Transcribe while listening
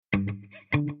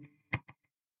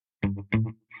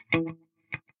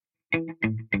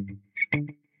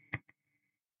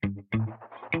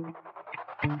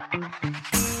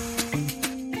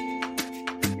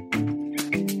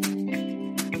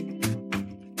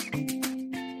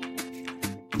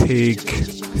Take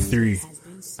 3.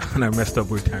 And I messed up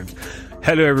both times.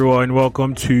 Hello everyone,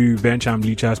 welcome to Bench and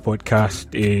Bleachers podcast,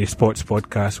 a sports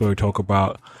podcast where we talk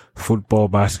about football,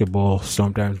 basketball,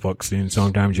 sometimes boxing,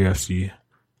 sometimes UFC,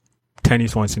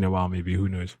 tennis once in a while maybe, who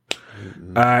knows.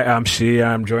 I am Shay,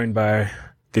 I'm joined by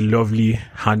the lovely,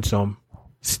 handsome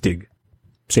Stig.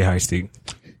 Say hi, Stig.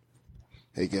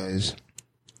 Hey guys.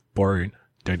 Boring,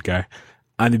 dead guy.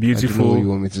 And the beautiful... I don't know what you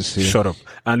want me to say. Shut up.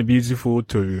 And the beautiful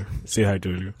Tolu. Say hi,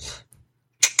 Tolu.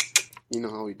 You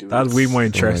know how we do That's it. way more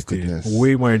interesting.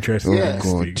 Way more interesting. Oh than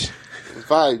God. Stig.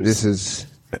 Vibes. This is...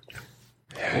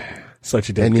 Such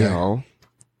a dead guy. Anyhow.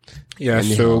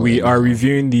 So we are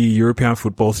reviewing the European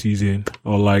football season,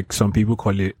 or like some people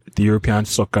call it, the European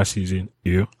soccer season,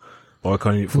 or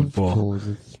calling it football.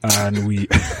 And we...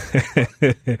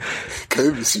 Can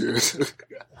you be serious?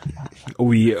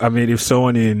 If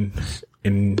someone in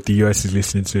the US is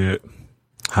listening to it,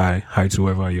 hi to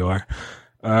whoever you are.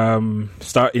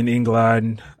 Start in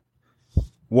England.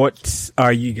 What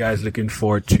are you guys looking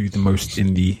forward to the most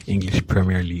in the English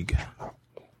Premier League?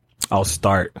 I'll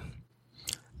start.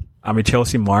 I'm a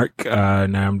Chelsea mark,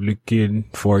 and I'm looking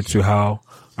forward to how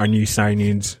our new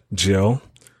signings gel.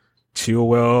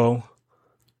 Chilwell,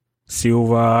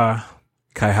 Silva,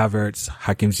 Kai Havertz,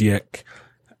 Hakim Ziyech,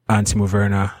 and Timo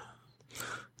Werner.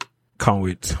 Can't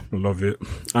wait. Love it.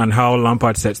 And how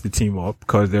Lampard sets the team up,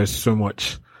 because there's so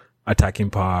much attacking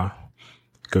power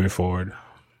going forward.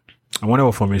 I wonder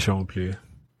what formation we'll play.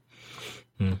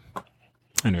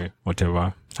 Anyway,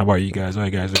 whatever. How about you guys? What are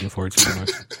you guys looking forward to the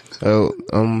most?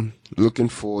 I'm looking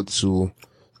forward to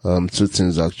two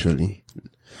things actually.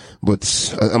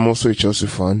 But I'm also a Chelsea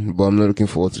fan, but I'm not looking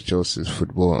forward to Chelsea's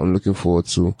football. I'm looking forward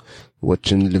to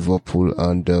watching Liverpool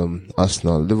and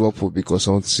Arsenal. Liverpool, because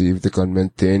I want to see if they can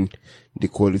maintain the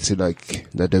quality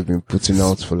like that they've been putting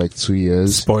out for like 2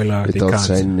 years. Spoiler, they without can't.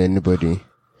 signing anybody.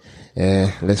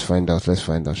 Let's find out. So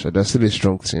they're still a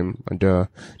strong team, and they're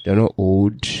not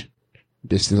old.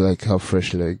 They still like have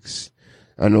fresh legs.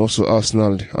 And also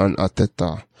Arsenal and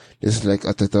Arteta. This is like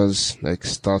Arteta's like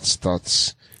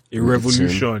starts. A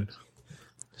revolution.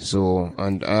 So,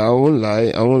 and I won't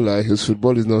lie, his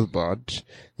football is not bad.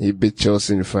 He beat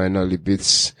Chelsea in the final, he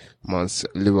beats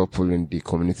Liverpool in the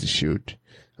Community Shield.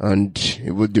 And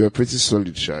they were pretty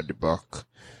solid at the back.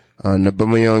 And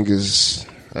Aubameyang is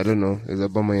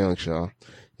Aubameyang, sha.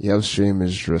 He has to show him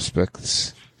his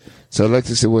respects. So I'd like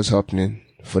to see what's happening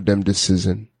for them this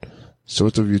season. So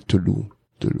what have you to do?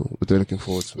 What are you looking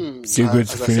forward to? Still good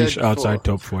to finish outside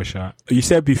top 4 shot. You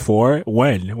said before?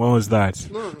 When was that?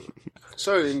 No.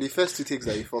 Sorry, in the first 2 takes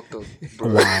that you fucked up,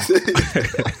 bro. Wow.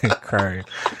 Cry.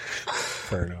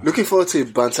 Fair enough. Looking forward to a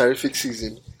banterific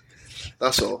season.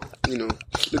 That's all.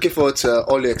 Looking forward to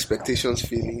all the expectations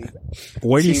feeling.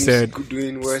 When you Teams said...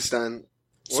 doing worse than...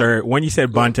 Sorry, when you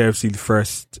said Banter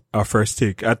FC, our first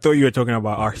take, I thought you were talking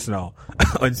about Arsenal.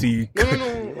 Until you...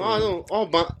 No. All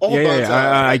Banter.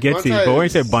 I get it. But when you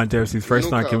said Banter FC, the first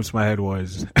thing that came cap. to my head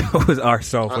was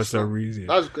Arsenal for some reason.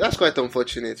 That's quite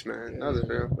unfortunate, man. That was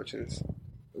very unfortunate.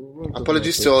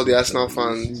 Apologies to all the Arsenal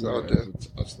fans out there.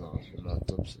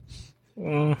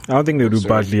 I don't think they'll do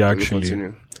badly,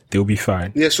 actually. They'll be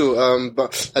fine. Yeah, so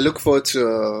but I look forward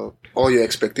to all your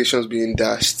expectations being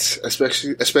dashed,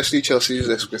 especially Chelsea's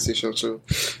expectations. So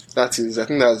I think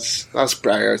that's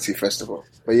priority first of all.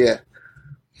 But yeah.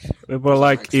 But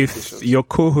like, if your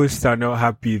co-hosts are not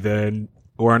happy, then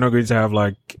we're not going to have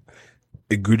like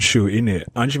a good show in it.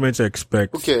 Aren't you meant to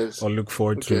expect or look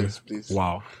forward to? Please.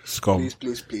 Wow, scum.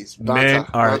 Please. Men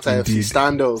are indeed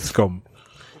stand up. Scum.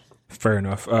 Fair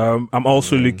enough. I'm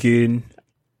also keeping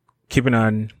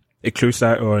a close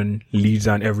eye on Leeds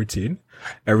and Everton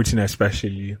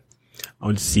especially. I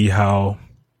want to see how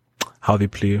they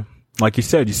play. Like you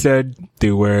said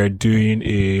they were doing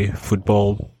a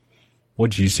football.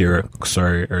 What did you say?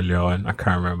 Sorry, earlier on, I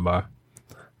can't remember.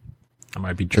 I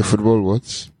might be drunk. A football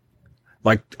what?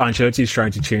 Like Ancelotti is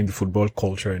trying to change the football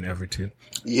culture in Everton.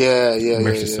 Yeah.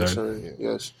 Sorry,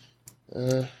 yes.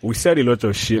 We said a lot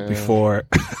of shit before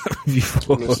in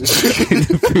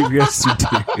the previous 2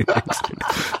 days.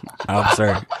 I'm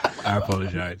sorry. I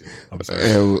apologize. I'm sorry.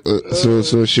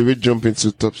 So should we jump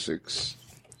into top 6?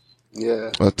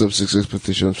 Yeah. Our top 6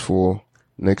 expectations for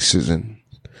next season.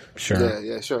 Sure.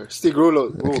 Yeah, sure. Stick roll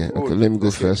out. Okay, let me go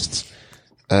first.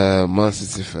 Man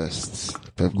City first.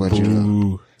 Pep Guardiola.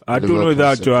 Boo. I don't know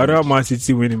that too. I don't have Man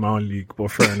City winning my own league,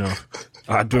 but fair enough.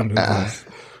 I don't know that.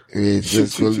 Wait,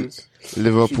 let's go.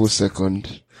 Liverpool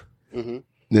second.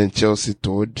 Then Chelsea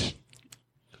third.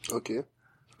 Okay.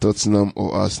 Tottenham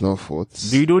or Arsenal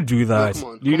fourth. You don't do that. come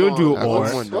on, You come don't do on. or.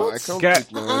 Come on now, I can't Get-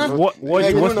 pick now. What's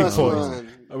Yeah, the Jonas, point?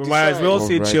 man. We might as well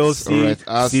say Alright, Chelsea, alright.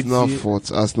 Arsenal City.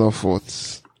 fourth. Arsenal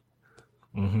fourth.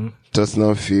 Mm-hmm.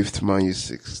 Tottenham fifth. Man U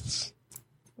sixth.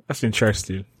 That's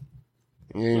interesting.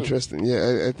 Yeah, interesting.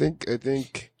 Yeah, I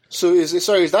think. So is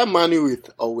that Manu with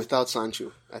or without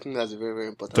Sancho? I think that's very, very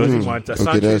important. Doesn't matter. Okay,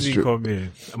 Sanchez that's didn't true. come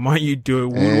in. Man, you do.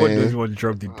 Woodward Eh. doesn't want to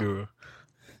drop the door.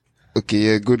 Okay,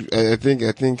 yeah, good. I think.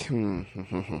 Your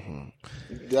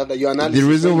analysis The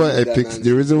reason why I that picked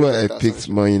without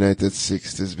Sancho. Man United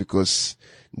sixth is because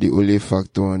the Ole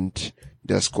factor and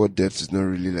their squad depth is not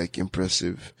really like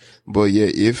impressive. But yeah,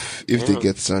 if they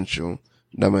get Sancho,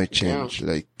 that might change.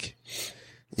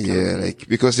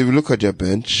 Because if you look at their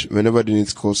bench, whenever they need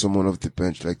to call someone off the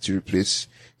bench, like to replace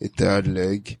a third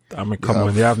leg, I mean, come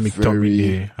on. They have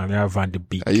McTominay and they have Van de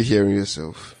Beek. are you hearing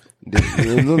yourself? Not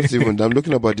even. I'm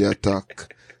looking about the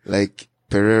attack, like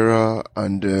Pereira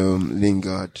and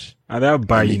Lingard. And they have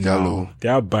Bailly and now. Igalo. They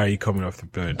have Bailly coming off the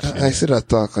bench. I said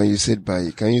attack and you said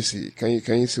Bailly. Can you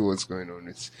see what's going on?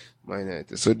 It's Man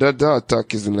United. So that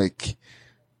attack isn't like,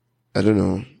 I don't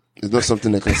know. It's not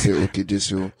something I can say, okay,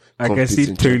 this will I can compete see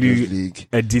in Champions Tolu League.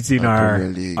 editing and our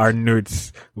Premier League.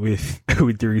 notes with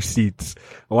the receipts.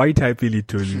 Why are you typing it,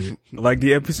 Tolu? Like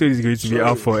the episode is going to be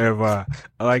out forever.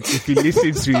 Like if you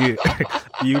listen to it,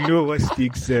 you know what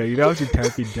sticks there. You don't have to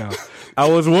type it down. I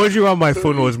was wondering why my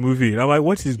phone was moving. I'm like,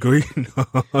 what is going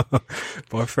on?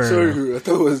 But fair enough. Sorry, I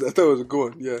thought it was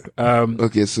good. Yeah.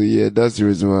 Okay, so yeah, that's the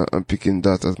reason why I'm picking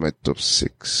that as my top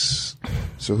 6.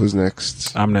 So who's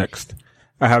next? I'm next.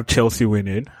 I have Chelsea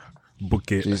winning.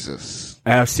 Book it. Jesus.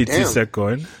 I have City Damn.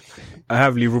 second. I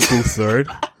have Liverpool third.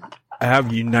 I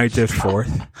have United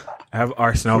fourth. I have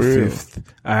Arsenal For real?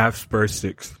 fifth. I have Spurs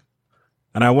sixth.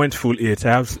 And I went full 8. I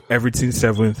have Everton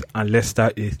 7th and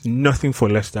Leicester 8th. Nothing for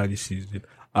Leicester this season.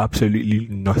 Absolutely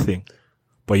nothing.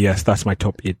 But yes, that's my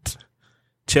top 8.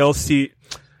 Chelsea,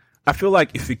 I feel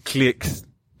like if it clicks,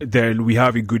 then we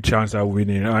have a good chance at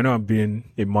winning. I know I'm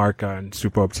being a marker and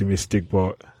super optimistic,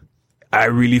 but I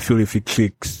really feel if it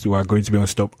clicks, we are going to be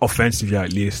unstoppable. Offensively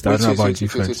at least. I don't know about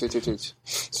defense. Wait.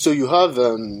 So you have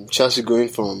Chelsea going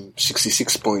from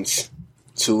 66 points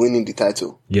to winning the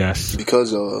title Yes.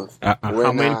 because of How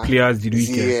Werner, many players did we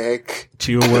get? Ziyech.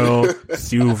 Chilwell,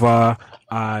 Silva,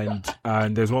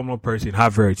 and there's one more person,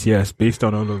 Havertz. Yes, based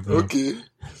on all of them. Okay.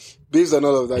 Based on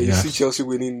all of that, you Yes. see Chelsea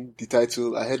winning the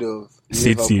title ahead of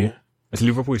City. Liverpool. It's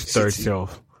Liverpool's third City.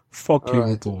 self. Fuck All right.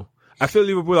 Liverpool. I feel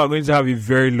Liverpool are going to have a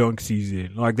very long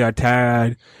season. Like they're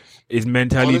tired. It's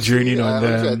mentally Honestly, draining on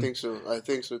honestly, them. I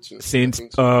think so too. Since I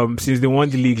think so. since they won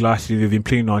the league last year, they've been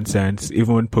playing nonsense,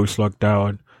 even post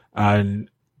lockdown and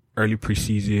early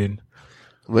preseason.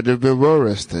 But they've been well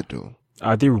rested though.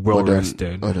 I think well More than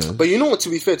rested. others. But you know what? To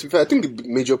be fair, I think the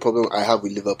major problem I have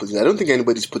with Liverpool is I don't think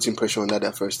anybody's putting pressure on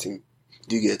that first team.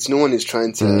 Do you get? No one is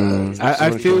trying to. I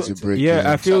Someone feel, tries to break yeah, in.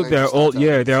 I feel they're all,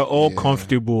 Challenge they're all Yeah.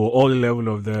 comfortable, all 11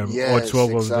 of them, or Yes,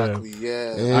 12 exactly. of them.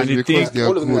 Yeah. Yeah, And the because thing- they are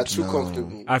All of them are good too now.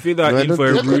 comfortable. I feel No, that I in don't for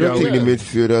think, every I don't think the yeah.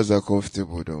 midfielders are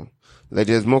comfortable though. Like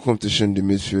there's more competition in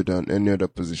the midfield than any other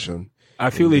position. I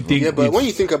feel they think Yeah, but it's- when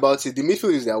you think about it, the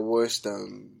midfield is their worst.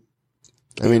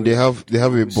 I mean, they have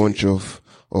a bunch of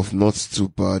not too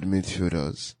bad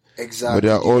midfielders. Exactly. But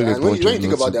they are all a and when bunch you of think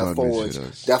not about so their bad forwards,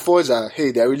 midfielders. their forwards are,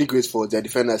 hey, they're really great forwards. Their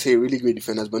defenders, hey, really great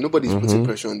defenders. But nobody's Mm-hmm. putting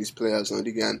pressure on these players. On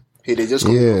the game. Hey, they just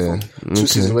come Yeah, from 2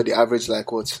 seasons where they average like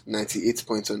 98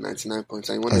 points or 99 points.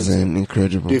 And you want As to an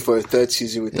incredible. do it for a third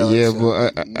season without. Yeah,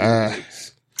 but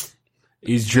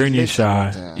his journey,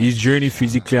 Sha. Yeah. His journey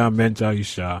physically and mentally,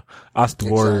 Sha. Ask the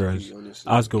Warriors.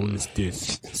 honestly. Ask Golden State.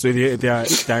 So they're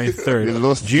in third. They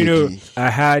lost Do you know, KD. I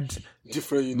had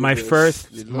Different my universe.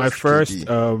 first,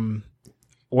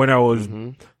 when I was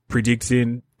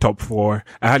predicting top 4,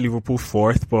 I had Liverpool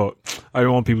 4th, but I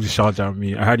don't want people to shout at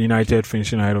me. I had United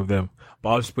finishing ahead of them, but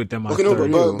I'll just put them at Okay, no,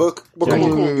 third. but Yeah, come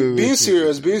on. wait. Being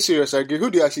serious, I agree. Who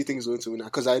do you actually think is going to win that?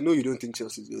 Because I know you don't think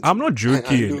Chelsea's going to I'm win. not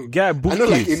joking. I know. Yeah, book I know,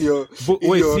 like, it. in your- But in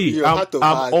wait, your- see, in your I'm heart of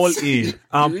all hearts. in. You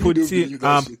I'm really don't believe putting,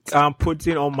 that shit. I'm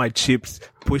putting on my chips,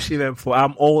 pushing them for.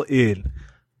 I'm all in.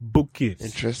 Book it.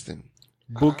 Interesting.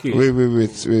 Book it.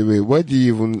 Wait. Why do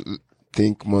you even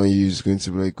think Man U is going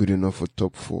to be like good enough for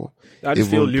top 4? I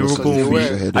just feel Even Liverpool. possibly Will were. be,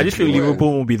 ahead I of just feel them?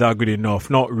 Liverpool won't be that good enough.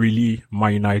 Not really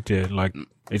Man United. Like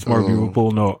it's more Oh.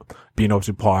 Liverpool not being up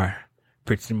to par,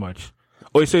 pretty much.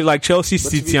 Oh, so like Chelsea, to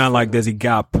be City, and like there's a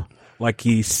gap, like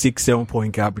a 6-7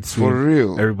 point gap between For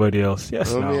real. everybody else.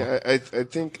 Yes, I now. mean, I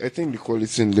think the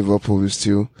quality in Liverpool will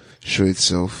still show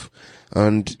itself,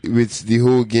 and with the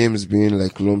whole games being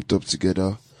like lumped up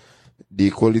together, the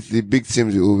big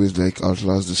teams will always like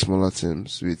outlast the smaller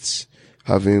teams with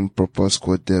having proper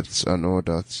squad depth and all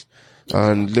that.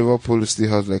 And Liverpool still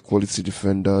has like quality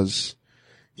defenders.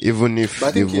 Even if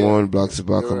they've won back to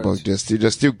back and back,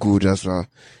 they're still good as well.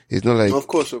 It's not like of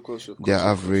course, they're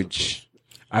average.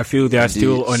 I feel they are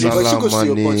still on But it still Salah, goes to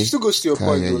your Mane, point. It still goes to your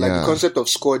point, Kaya, though. Like yeah. the concept of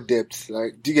squad depth.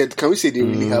 Like, do you get? Can we say they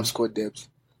really have squad depth?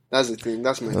 That's the thing.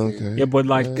 That's my thing. Okay. Yeah, but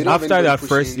like They don't have after anybody that pushing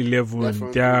first their 11,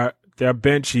 front their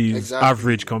bench is Exactly.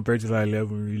 average compared to that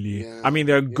 11. Really, Yeah. I mean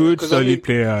they're good, 'Cause solid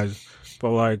players, but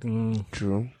like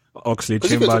True. Oxley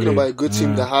Because if you're talking Chamberlain. about a good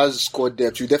team that has squad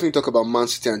depth, you definitely talk about Man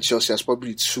City and Chelsea as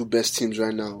probably the two best teams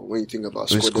right now when you think about With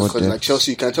squad depth. squad Because like depth.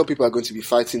 Chelsea, you can tell people are going to be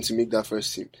fighting to make that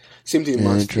first team. Same thing in Yeah,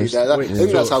 Man City. interesting. I Wait,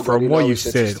 think that's how so from Guardiola what you always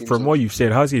sets his said, teams from up. what you've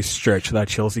said, how's it a stretch that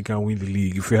Chelsea can win the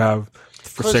league if we have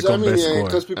second best squad?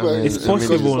 Because people are, It's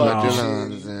possible now.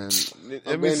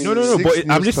 No, but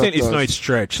I'm just saying it's not a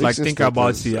stretch. Like, think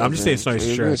about it. I'm just saying it's not a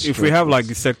stretch. If we have like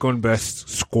the second best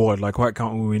squad, like why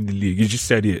can't we win the league? You just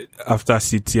said it. After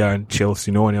City and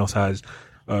Chelsea, no one else has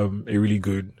a really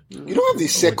good. You don't have the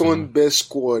second best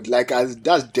squad, like as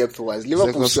that's depth wise.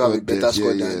 Liverpool Second still have a squad better depth, squad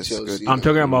yeah, than yes, Chelsea. good. I'm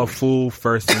talking about full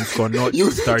first team squad, not So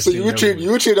starting. you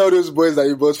level. trade all those boys that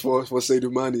you bought for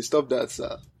Sadio Mane. Stop that,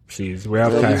 sir. Please, we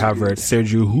have Kai Havertz,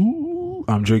 Sergio. Who?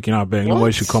 I'm joking. I beg.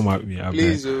 Nobody should come at me. I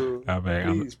Please, beg. I beg.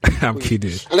 please, I'm please.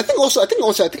 kidding. And I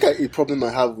think a problem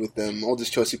I have with all these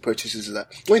Chelsea purchases is that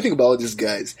when you think about all these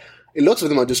guys, a lot of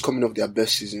them are just coming off their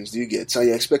best seasons. Do you get? So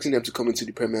you're expecting them to come into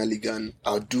the Premier League and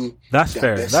outdo. That's their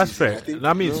fair. best That's season. fair. think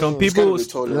I mean, some it's people. kind of a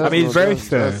tall I mean, it's very That's-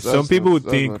 fair. that's- Some that's people not-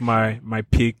 would think that's my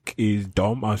pick is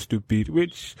dumb and stupid,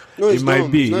 which No, it's it might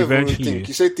dumb. be It's not even eventually. Think.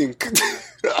 You say think.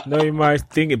 No, you might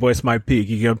think it, but it's my pick.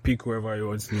 You can pick whoever you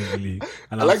want to in the league.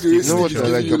 And I like I'll the way stick You know with what I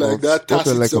Give like you, like, about that what I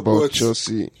tacit like support. about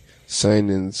Chelsea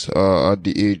signings at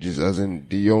the ages, as in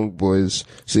the young boys.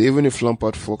 So even if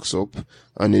Lampard fucks up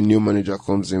and a new manager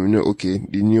comes in, we know okay,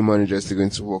 the new manager is still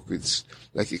going to work with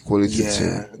like a quality Yeah,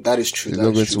 team. that is true. He's That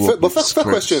not going is to true. work But with fair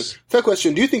question. spreads. Fair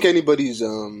question. Do you think anybody's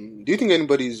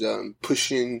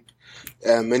pushing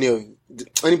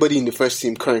anybody in the first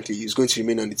team currently is going to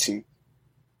remain on the team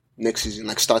next season,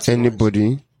 like starting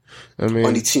Anybody? I on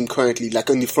the mean, team currently, like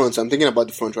on the front? I'm thinking about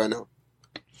the front right now.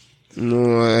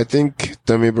 no, I think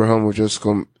Tammy Abraham will just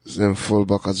come and fall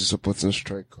back as a supporting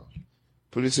striker.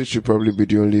 Pulisic should probably be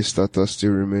the only starter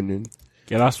still remaining.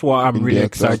 Yeah, that's what I'm In really the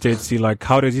excited attack. to see. Like,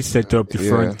 how does he set up the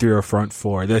front three or front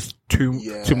four? There's too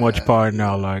much power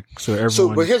now. Like, so everyone.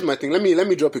 So, but here's my thing. Let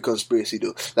me drop a conspiracy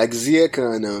though. Like Ziyech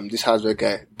and this Hazard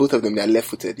guy, both of them they're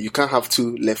left-footed. You can't have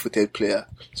two left-footed players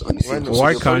on the same team.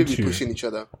 Why They'll probably can't be you? pushing each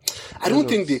other. I don't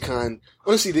think they can.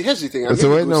 Honestly, here's the thing.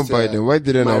 So why not buy them? Why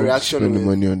didn't my I reaction spend the on it.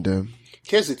 money on them?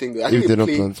 Here's the thing though. I If think they they don't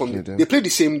play plan to from play them. they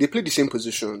play the same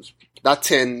positions. That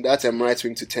 10, that's right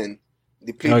wing to 10.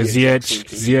 They play the exact same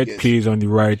thing, you Ziyech get. plays on the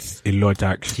right a lot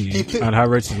actually, He play- and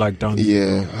Havertz is like down. the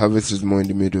Yeah, middle. Havertz is more in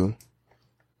the middle.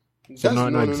 That's,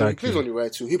 not no, exactly. He plays on the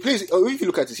right too. He plays. If you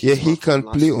look at his, Yeah, his he match can from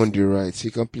last play season, on the right. He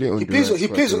can play on He the plays. right. He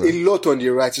plays quite a lot on the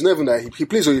right. It's not even that he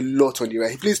plays a lot on the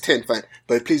right. He plays 10, fine,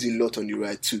 but he plays a lot on the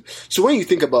right too. So when you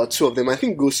think about two of them, I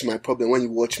think goes to my problem when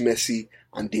you watch Messi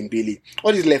and Dembele.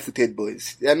 All these left-footed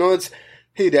boys, they're not.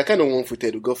 Hey, they're kind of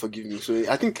one-footed. God forgive me. So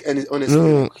I think, and honestly,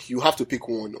 No. like, you have to pick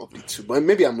one of the two. But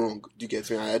maybe I'm wrong. Do you get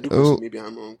me? I do. Oh. Maybe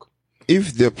I'm wrong.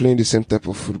 If they're playing the same type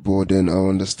of football, then I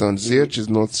understand. Ziyech is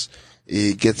not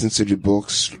a get into the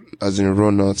box as in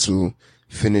runner to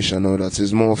finish and all that.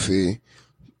 It's more of a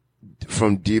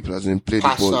from deep as in play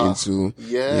the ball Passer. into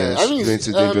Yeah, I mean, play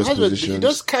into dangerous Hazard, he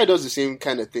positions. Kai does the same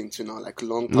kind of thing too now, like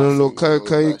long. No,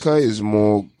 passing, Kai is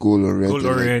more goal oriented.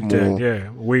 Goal oriented, more yeah,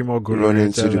 way more goal running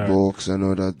into oriented. the box and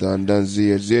all that than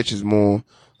Ziyech. Ziyech is more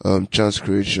chance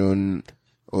creation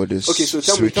or the Okay, so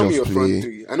switch tell me of your play. front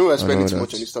three. I know we're spending all too that.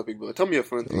 much on this topic, but tell me your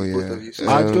front three, Oh, both yeah. of you. So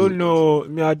I don't know.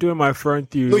 Me, I do my front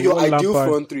three. no, your What ideal Lampard-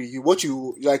 front three. What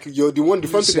you like? You're the one. The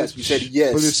front three that you said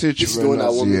yes. Pulisic, This is the one I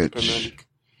want in the Ziyech. Premier League.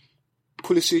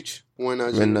 Pulisic,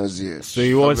 Werner, Ziyech. So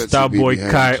you want Havertz star to be boy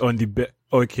behind. Kai on the bench?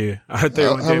 Okay, I thought you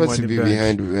wanted him Havertz on to the be bench.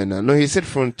 behind Werner. No, he said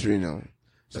front three now.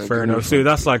 So Fair enough. So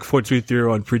that's like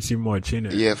 4-2-3-1 pretty much,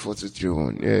 innit? yeah,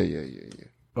 4-2-3-1. Yeah.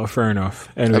 But fair enough.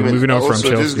 Anyway, I mean, moving on from also,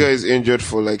 Chelsea. this guy is injured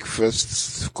for like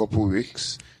first couple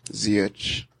weeks.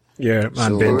 Ziyech. Yeah, and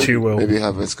So then Chilwell maybe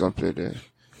Havertz can play there.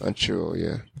 And Chilwell,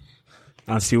 yeah.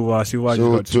 and Silva. Silva So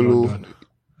just got to Tulu, London.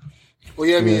 Oh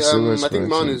yeah, Yeah, Silva's I think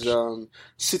correct, mine is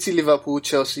City, Liverpool,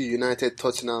 Chelsea, United,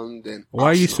 Tottenham. Then Why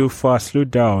are you Arsenal. so fast? Slow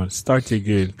down. Start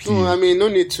again, please. No, I mean, no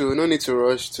need to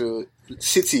rush to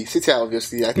City. City,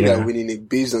 obviously, I think Yeah. they're winning it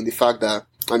based on the fact that,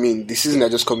 I mean, the season they're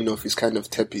just coming off is kind of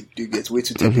tepid. You get way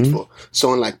too tepid for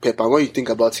someone like Pep. And when you think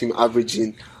about him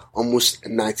averaging almost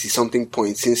 90-something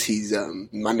points since his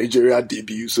managerial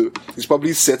debut. So he's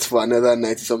probably set for another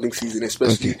 90-something season,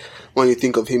 especially when you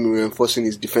think of him reinforcing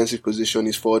his defensive position,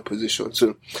 his forward position.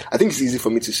 So I think it's easy for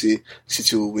me to say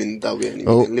City will win that way.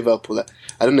 Anyway. Liverpool,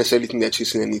 I don't necessarily think they're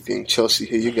chasing anything. Chelsea,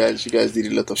 hey, you guys did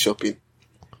a lot of shopping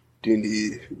during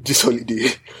this holiday.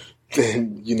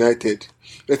 Then United,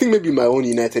 I think maybe my own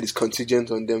United is contingent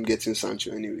on them getting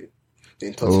Sancho anyway.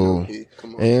 Then Tottenham, hey,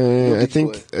 come on. I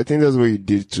think that's what you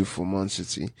did too for Man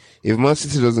City. If Man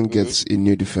City doesn't get a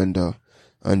new defender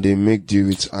and they make deal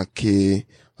with Ake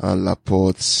and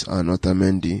Laporte and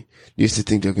Otamendi, do you still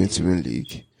think they're going to win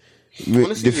league?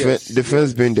 Honestly,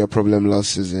 Defense being their problem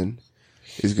last season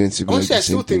is going to be honestly, like I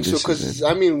still think so because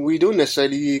we don't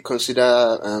necessarily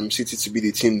consider City to be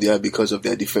the team there because of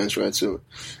their defense, right? So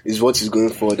it's what is going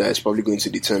forward that is probably going to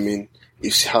determine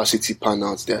how City pan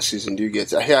out their season. Do you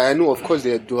get it? I know, of course,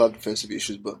 they do have defensive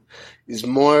issues, but it's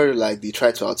more like they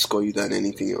try to outscore you than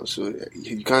anything else. So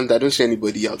you can't. I don't see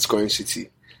anybody outscoring City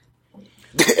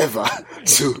ever.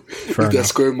 So if they're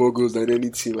scoring more goals than any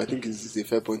team, I think it's a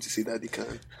fair point to say that they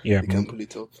can pull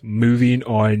it off. Moving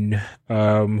on,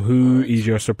 who is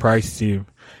your surprise team?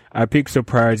 I pick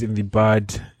surprise in the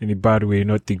bad way,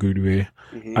 not the good way.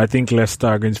 I think Leicester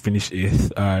are going to finish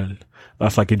 8th, and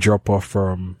that's like a drop off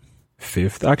from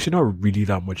 5th. Actually, not really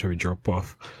that much of a drop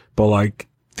off, but like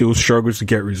they'll struggle to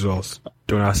get results.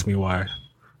 Don't ask me why.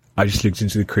 I just looked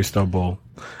into the crystal ball,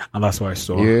 and that's what I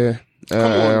saw. Yeah. Come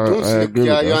on,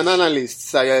 you're an analyst.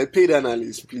 So you're a paid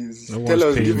analyst, please. Tell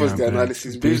us, give us the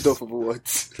analysis based off of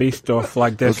what? Based off,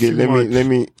 like, there's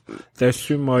there's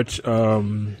too much,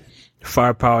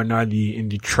 firepower now in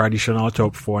the traditional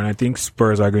top 4, and I think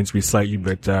Spurs are going to be slightly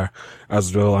better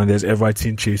as well, and there's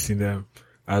Everton chasing them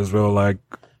as well. Like,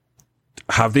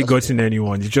 have they gotten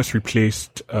anyone? You just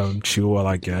replaced, Chilwell,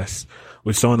 I guess,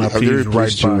 with someone that plays right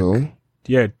back. Chilwell?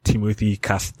 Yeah, Timothy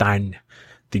Castan.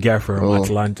 The guy from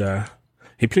Atlanta,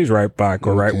 he plays right back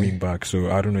or right wing back, so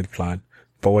I don't know the plan.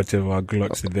 But whatever, good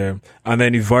luck to them. And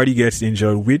then if Vardy gets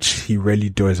injured, which he rarely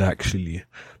does actually,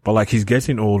 but like he's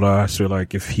getting older, so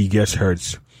like if he gets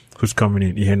hurt, who's coming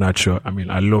in? Iheanacho. I mean,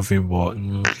 I love him, but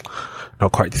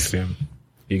not quite the same.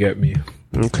 You get me?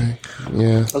 Okay,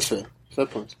 yeah. That's fair. Fair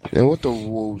point. And what of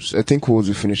Wolves? I think Wolves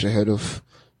will finish ahead of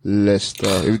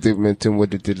Leicester if they maintain what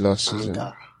they did last season.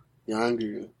 You're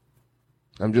angry.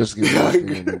 I'm just giving my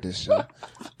opinion on this.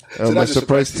 My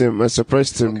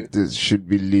surprise team this should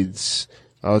be Leeds.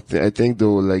 I think they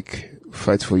will like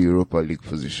fight for Europa League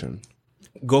position.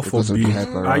 Go for B.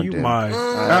 Are you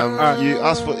mad? You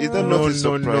asked for. Is that not a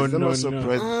surprise? No.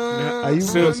 Surprised. Are you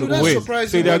so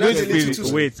they are going to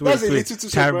finish. Wait.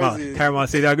 Time out.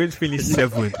 So they are going to finish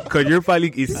 7th because Europa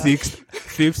League is 6th,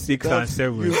 5th, 6th, and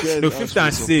 7th. No, 5th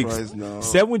and 6th.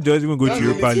 7 doesn't even go to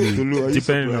Europa League,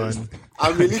 depending on.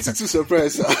 I'm a little too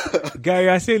surprised.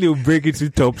 Guy, I say they'll break it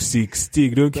to top 6.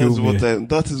 Stick, don't kill me.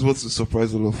 That is what will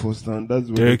surprise all of us. That's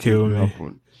what don't kill me.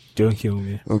 Happen. Don't kill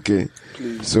me. Okay,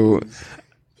 so.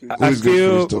 I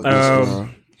feel,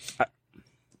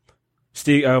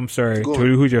 Steve, sorry,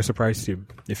 Tolu, who's your surprise team,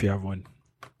 if you have one?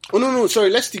 Oh, no, sorry,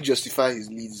 let's Steve justify his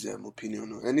Leeds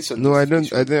opinion. No, I don't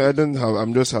have,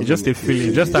 I'm just having. Just a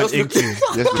feeling, just an inkling.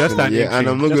 Just an inkling. And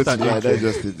I'm not going to lie, that's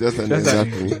just an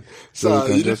exactly. So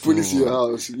you need police in your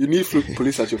house, you need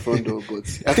police at your front door, but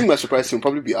I think my surprise team will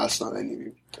probably be Arsenal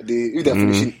anyway. If they're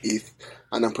finishing 8th,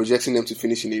 and I'm projecting them to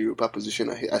finish in a Europa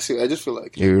position, I just feel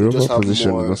like. A Europa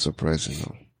position is not surprising,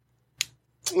 though.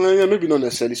 Yeah, maybe not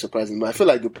necessarily surprising, but I feel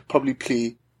like they'll probably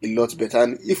play a lot better.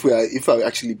 And if we're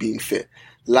actually being fair,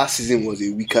 last season was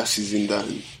a weaker season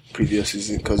than previous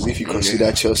season, because if you consider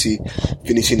Chelsea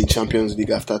finishing in Champions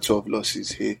League after 12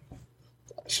 losses,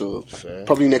 so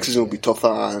probably next season will be tougher,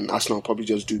 and Arsenal will probably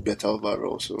just do better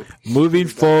overall. So moving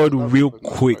forward real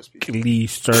quickly,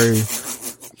 sorry,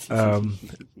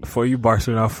 for you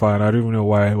Barcelona fan, I don't even know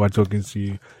why we're talking to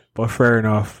you. But fair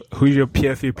enough. Who's your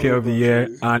PFA Player of the Year?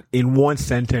 And in one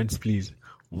sentence, please,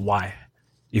 why?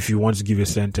 If you want to give a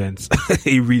sentence,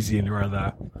 a reason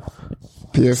rather.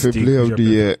 PFA Player of the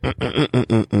Year.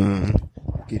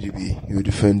 KDB, you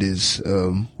defend his.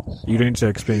 You don't need to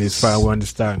explain this. Fine, we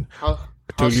understand.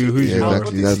 Who's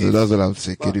exactly. That's what I would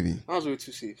say. KDB. How's way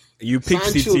too safe? You pick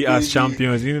City as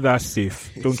champions. You know that's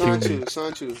safe. Don't kill me.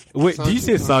 Sancho. Wait, did you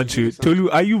say Sancho? Tolu,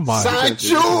 are you mad?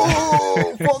 Sancho!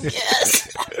 Yes!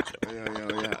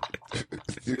 Yeah.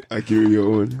 I give you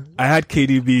your own. I had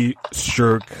KDB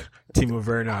stroke Timo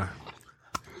Werner.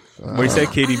 But you said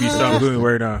KDB, so I'm going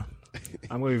Werner.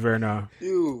 I'm going with Werner.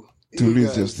 You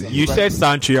said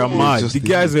Sancho, you're mad. The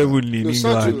guys are even in England.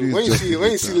 Sancho, when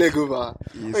you see leg over.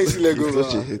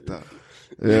 Such a hater.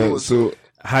 Yeah, so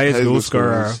highest goal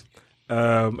scorer.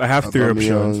 I have three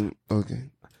options. Okay.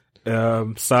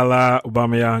 Salah,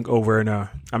 Aubameyang, or Werner.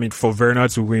 I mean, for Werner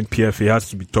to win PFA, he has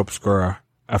to be top scorer.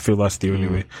 I feel that's the only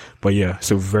way. But yeah,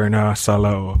 so Werner,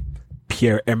 Salah, or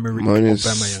Pierre-Emerick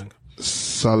Aubameyang.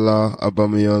 Salah,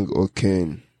 Aubameyang, or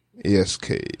Kane.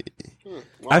 ASK.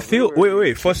 I feel,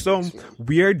 wait, for some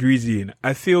weird reason,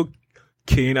 I feel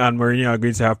Kane and Mourinho are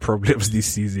going to have problems this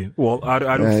season. Well, I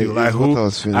don't feel. I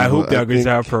hope they are going to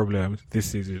have problems this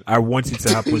season. I want it to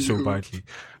happen so badly.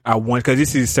 Because this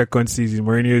is his second season.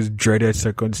 Mourinho's dreaded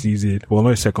second season. Well,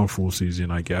 not second full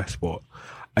season, I guess, but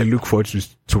I look forward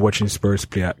to watching Spurs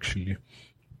play, actually.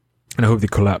 And I hope they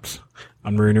collapse.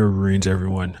 And Mourinho ruins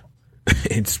everyone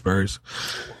in Spurs.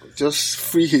 Just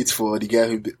free hate for the guy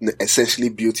who essentially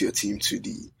built your team to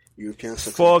the European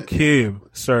success. Fuck him.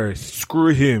 Sorry.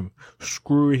 Screw him.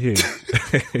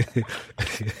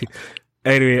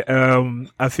 Anyway,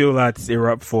 I feel that's a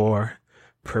wrap for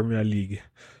Premier League.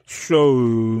 So,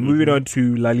 moving on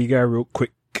to La Liga real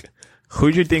quick.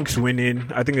 Who do you think's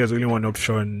winning? I think there's only one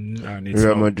option, and it's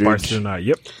Real Madrid. Barcelona.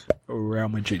 Yep, Real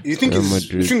Madrid. You think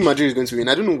Madrid is going to win?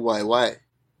 I don't know why.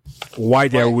 Why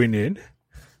they're winning?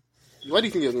 Why do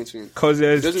you think they're going to win? Because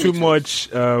there's too much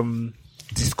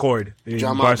discord in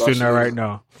Barcelona right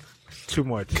now. Too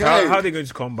much. How are they going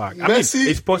to come back? Messi, I mean,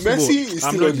 it's possible. Messi is I'm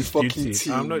still not on the fucking disputing.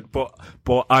 team. I'm not.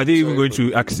 But are they even going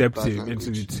to accept him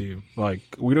into the team? Like,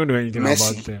 we don't know anything about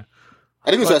that.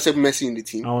 I think we should accept Messi in the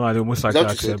team. I don't know. They most likely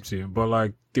accept him, but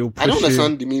like they'll push him. I don't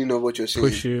understand the meaning of what you're saying.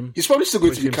 Push him. He's probably still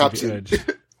going to be captain.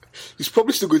 He's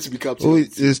probably still going to be captain. Oh,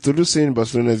 is Todo saying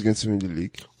Barcelona is going to win the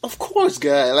league? Of course,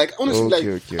 guy. Like, honestly,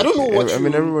 okay. I don't know what I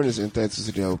mean, everyone is entitled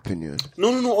to their opinion.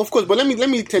 No, of course. But let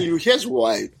me tell you, here's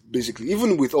why, basically.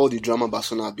 Even with all the drama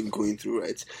Barcelona have been going through,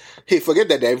 right? Hey, forget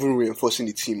that they're even reinforcing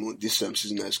the team this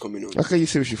season that is coming on. How can you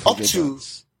say we should forget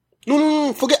that?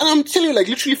 No, forget, and I'm telling you, like,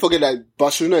 literally forget that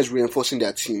Barcelona is reinforcing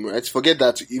their team, right? Forget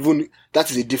that even, that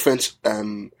is a different,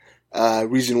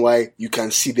 reason why you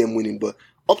can see them winning, but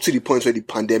up to the point where the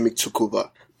pandemic took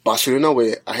over, Barcelona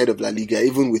were ahead of La Liga,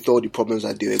 even with all the problems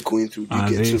that they were going through.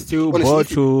 They still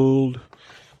bottled.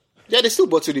 Yeah, they still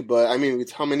bottled it, but I mean,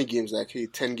 with how many games? Like,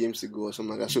 10 games to go or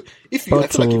something like that. So, I feel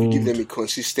like if you give them a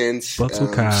consistent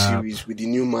series with the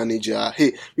new manager,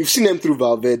 hey, we've seen them through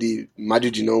Valverde,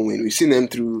 Madrid did not win. We've seen them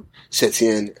through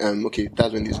Setien. Okay,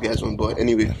 that's when these guys won. But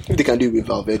anyway, if they can do it with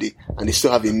Valverde, and they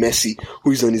still have a Messi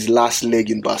who is on his last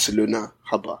leg in Barcelona,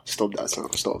 haba, stop that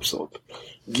sound, stop.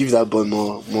 Give that boy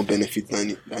more benefit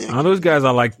than and those guys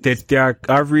are like, their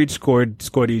average scored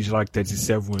age like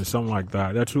 37, something like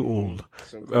that. They're too old.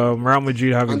 Real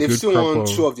Madrid have a good crop. And they've still won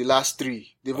 2 of the last 3.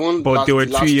 They've won. But they were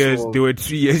 2 years. 12. They were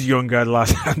 2 years younger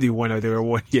last time they won. They were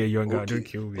 1 year younger. Okay. Don't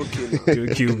kill me. Okay,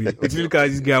 don't kill me. It's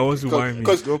because this guy wants to wine me.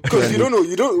 Because you don't know.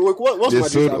 What's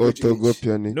Madrid's average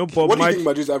age? No, but what do you think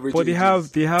Madrid's average but age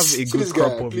they have a good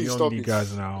crop of young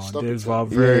guys now. There's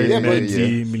Valverde,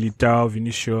 Mendy, Militao,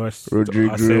 Vinicius,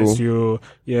 Rodrigo, Asensio.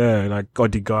 Yeah, like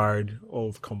Odegaard.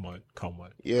 Oh, come on.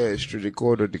 Yeah, it's true. They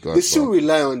call Odegaard. They still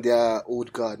rely on their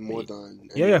old guard more than.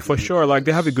 Yeah, for sure. Like,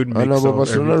 they have a good mix. I know, but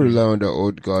Barcelona rely on their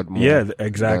old guard more. Yeah,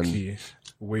 exactly.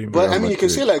 But I mean, you can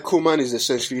say like Koeman is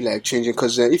essentially like changing,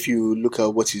 because if you look at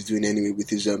what he's doing anyway with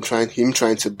his trying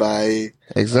to buy.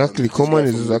 Exactly, Koeman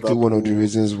is exactly one of the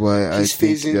reasons why I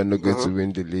think they're not going to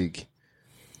win the league.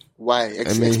 Why?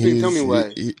 Explain. Tell me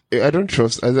why. I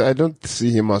don't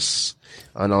see him as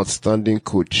an outstanding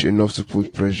coach enough to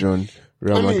put pressure on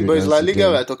Real Madrid. But it's La Liga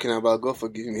we're talking about. God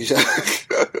forgive me.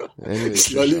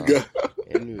 It's La Liga.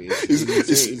 Anyway,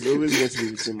 it's always going to be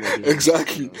the same one.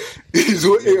 Exactly. It's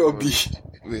A or B.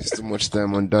 Waste too much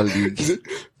time on that league.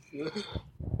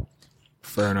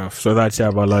 Fair enough. So that's it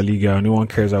about La Liga. No one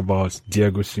cares about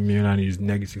Diego Simeone and his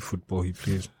negative football he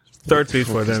plays. Third place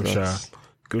for them, Sha.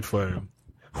 Good for him.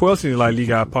 Who else in La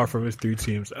Liga apart from his 3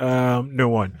 teams? No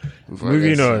one.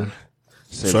 Moving on.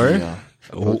 Sorry?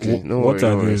 Okay, what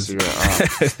are these?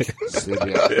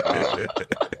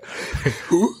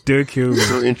 Who? Don't kill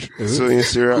me. So in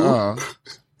Serie A,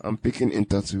 I'm picking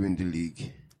Inter to win the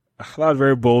league. That's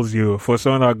very ballsy for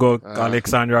someone that got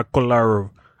Alexandra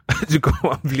Kolarov to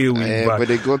come and play wing back. But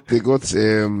they got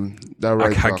that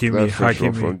right Hakimi, back,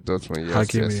 that from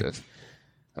Dortmund. Yes.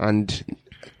 And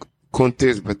Conte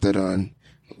is better than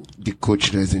the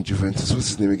coach that is in Juventus. What's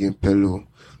his name again? Pello.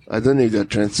 I don't know if they're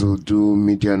trying to do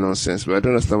media nonsense, but I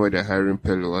don't understand why they're hiring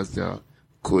Pello as their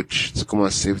coach to come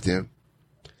and save them.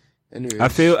 Anyway, I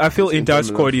feel Inter's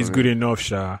squad is good enough,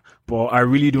 Sha, but I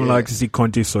really don't like to see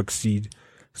Conte succeed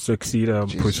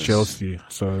push Chelsea.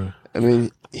 So I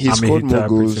mean, he scored more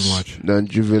goals than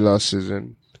Juve last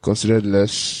season, considered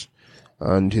less,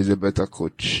 and he's a better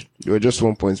coach. They were just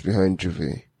 1 point behind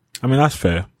Juve. I mean, that's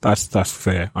fair. That's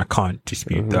fair. I can't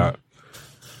dispute that.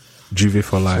 Juve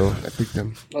for life. So I picked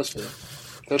them. That's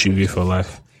fair. Juve for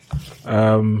life.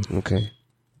 Okay.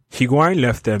 Higuain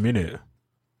left them, innit?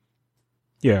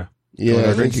 Yeah. Yeah, Well,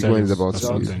 I think they're Higuain is about or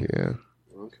to leave. something. Yeah.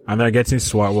 And they're getting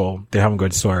Suarez. Well, they haven't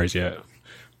got Suarez yet,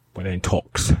 but they're in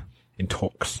talks.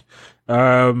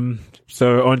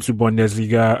 So on to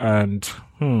Bundesliga, and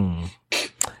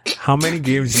how many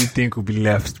games do you think will be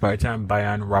left by the time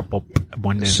Bayern wrap up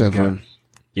Bundesliga? 7.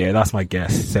 Yeah, that's my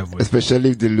guess. 7.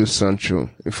 Especially if they lose Sancho.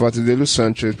 In fact, if they lose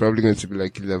Sancho, it's probably going to be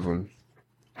like 11.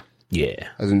 Yeah.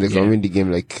 As in, they can win the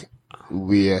game like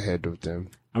way ahead of them.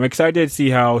 I'm excited to see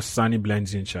how Sani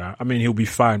blends in, Sha. I mean, he'll be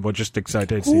fine, but just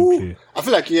excited to see him play. I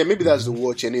feel like, maybe that's the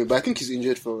watch anyway, but I think he's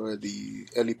injured for the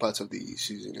early part of the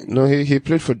season. Anyway. No, he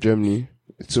played for Germany.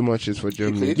 2 matches for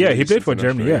Germany. Yeah, he played for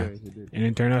Germany, in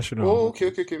international. Oh,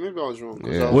 okay. Maybe I was wrong.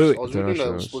 Yeah. I was reading that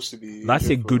it was supposed to be. That's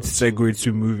a good segue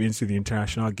to move into the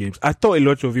international games. I thought a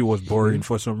lot of it was boring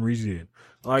for some reason.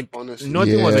 Like, Honestly.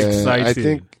 nothing was exciting. I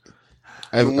think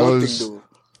I One was. thing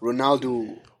though,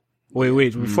 Ronaldo.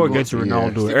 Wait, before we get to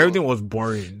Ronaldo, Yeah. everything was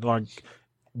boring. Like,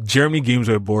 Germany games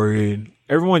were boring.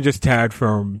 Everyone just tired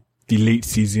from the late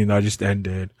season that just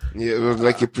ended. Yeah, it was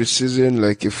like a preseason,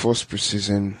 like a first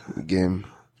preseason game.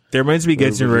 They're meant to be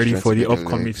getting Everybody's ready trying for to the get their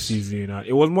upcoming legs. season.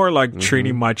 It was more like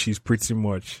training matches, pretty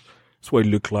much. That's what it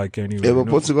looked like anyway. Yeah, but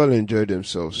no? Portugal enjoyed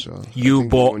themselves. So You I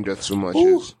think bought- they won their 2 matches.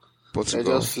 They're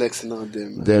Portugal. just flexing out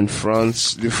them. Then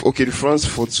France. The France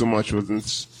fought so much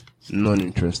wasn't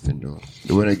non-interesting though.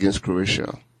 They went against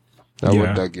Croatia. That Yeah.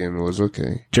 was that game. It was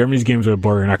okay. Germany's games were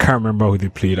boring. I can't remember who they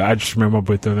played. I just remember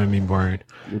both of them being boring.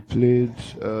 They played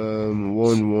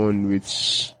 1-1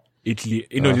 with. Italy.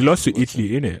 They lost to Italy,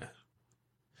 innit?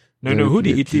 No, who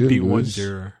did Italy beat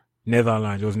 1-0?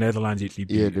 Netherlands. It was Netherlands, Italy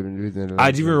beat. Yeah, they've been losing.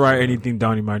 I didn't even write anything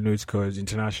down in my notes because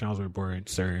internationals were boring.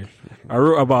 Sorry. I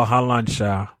wrote about Haaland,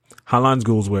 Sha. Haaland's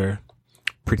goals were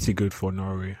pretty good for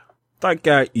Norway. That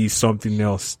guy is something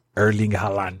else. Erling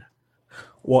Haaland.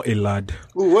 What a lad.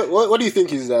 Ooh, what do you think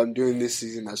he's doing this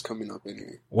season that's coming up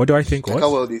anyway? What do I think? Like, What?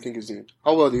 how well do you think he's doing?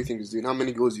 How well do you think he's doing? How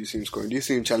many goals do you see him scoring? Do you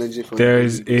see him challenging for?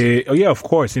 There's of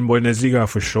course, in Bundesliga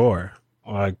for sure.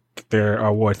 Like, there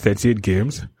are 38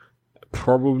 games?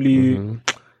 Probably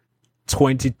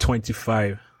 20,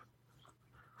 25.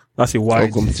 That's a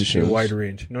wide competitions.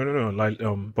 range. No, like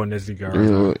Bundesliga. Right?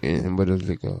 You know, in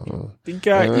Bundesliga. The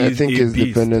guy I is think a it's beast,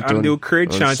 dependent and on- they'll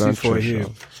create on chances Sancho, for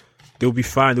him. They'll be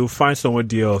fine. They'll find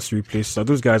somebody else to replace. So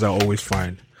those guys are always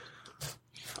fine.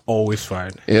 Always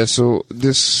fine. Yeah, so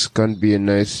this can be a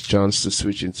nice chance to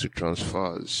switch into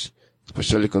transfers,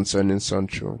 especially concerning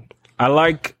Sancho. I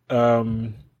like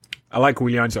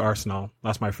Willian to Arsenal.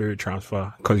 That's my favorite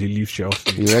transfer because he leaves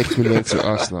Chelsea. You like Willian to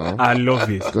Arsenal? I love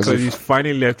it because if- he's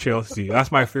finally left Chelsea.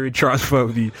 That's my favorite transfer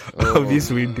of this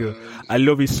window. I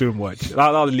love it so much. That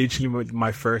was literally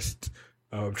my first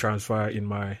transfer in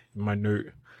my note.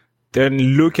 Then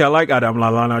look, I like Adam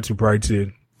Lallana to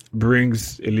Brighton.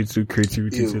 Brings a little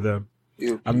creativity to them.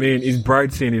 I mean, it's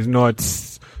Brighton. It's not.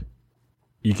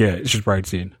 You get it's just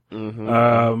Brighton.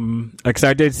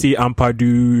 Excited to see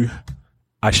Ampadu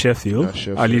at Sheffield.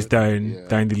 At least they're in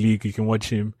the league. You can watch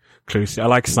him closely. I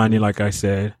like Sani, like I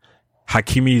said.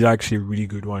 Hakimi is actually a really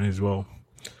good one as well.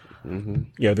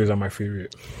 Yeah, those are my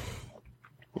favorite.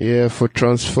 Yeah, for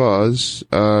transfers,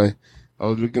 I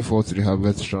was looking forward to the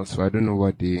Havertz transfer. I don't know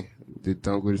why they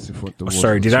downgraded it for the.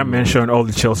 Sorry, did I mention all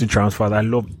the Chelsea transfers? I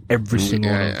love every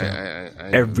single one of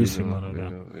them. Every single one of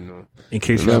them. In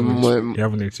case you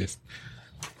haven't noticed.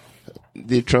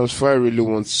 The transfer really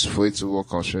wants for it to work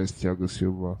out. Sure, is Thiago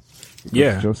Silva. Because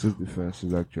Yeah. Chelsea's defense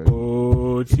is actually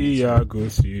Oh,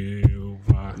 Thiago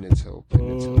Silva. needs help.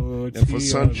 And for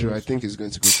Sancho, Thiago. I think he's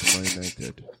going to go to Man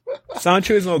United.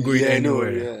 Sancho is not going Yeah, no,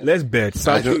 anywhere. yeah. Let's bet.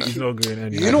 Sancho don't- is not going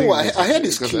anywhere. You know what? I heard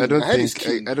he's because keen. I don't heard he's think-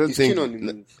 keen. I don't He's think- keen on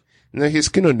the move. No, he's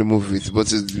keen on the move with, but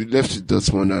he's left with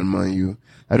Dortmund and Man U.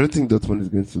 I don't think Dortmund is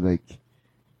going to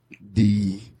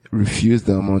refuse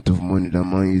the amount of money that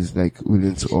Man U is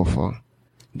willing to offer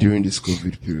during this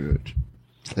COVID period.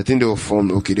 I think they were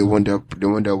formed, okay, they want that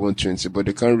 120, but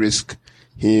they can't risk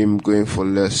him going for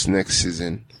less next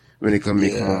season when they can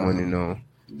make more money now,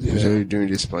 especially during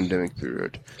this pandemic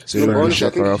period. So No, they're but really honestly, I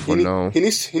think Shakara for now. He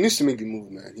needs to make the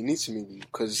move, man. He needs to make the move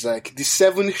because the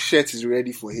 7th shirt is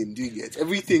ready for him. Do you get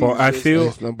everything? But is I just- feel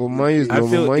Yes, no, but Man U is I not-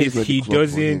 feel Man U is if not the he club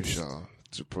for him, doesn't- Sha,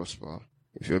 to prosper,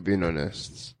 if you're being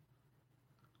honest.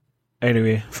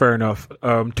 anyway, fair enough.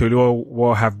 Tolu,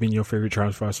 what have been your favorite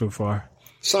transfer so far?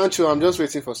 Sancho, I'm just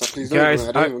waiting for some. Please don't Guys,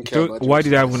 even, I don't even care about why your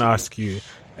did I response. even ask you?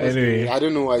 Anyway, I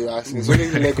don't know why you're asking. It's only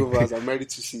Legovers I'm ready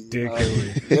to see. Take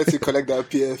away. Let's collect that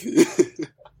PFA.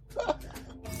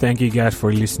 Thank you guys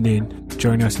for listening.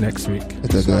 Join us next week.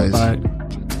 Later, guys. Bye.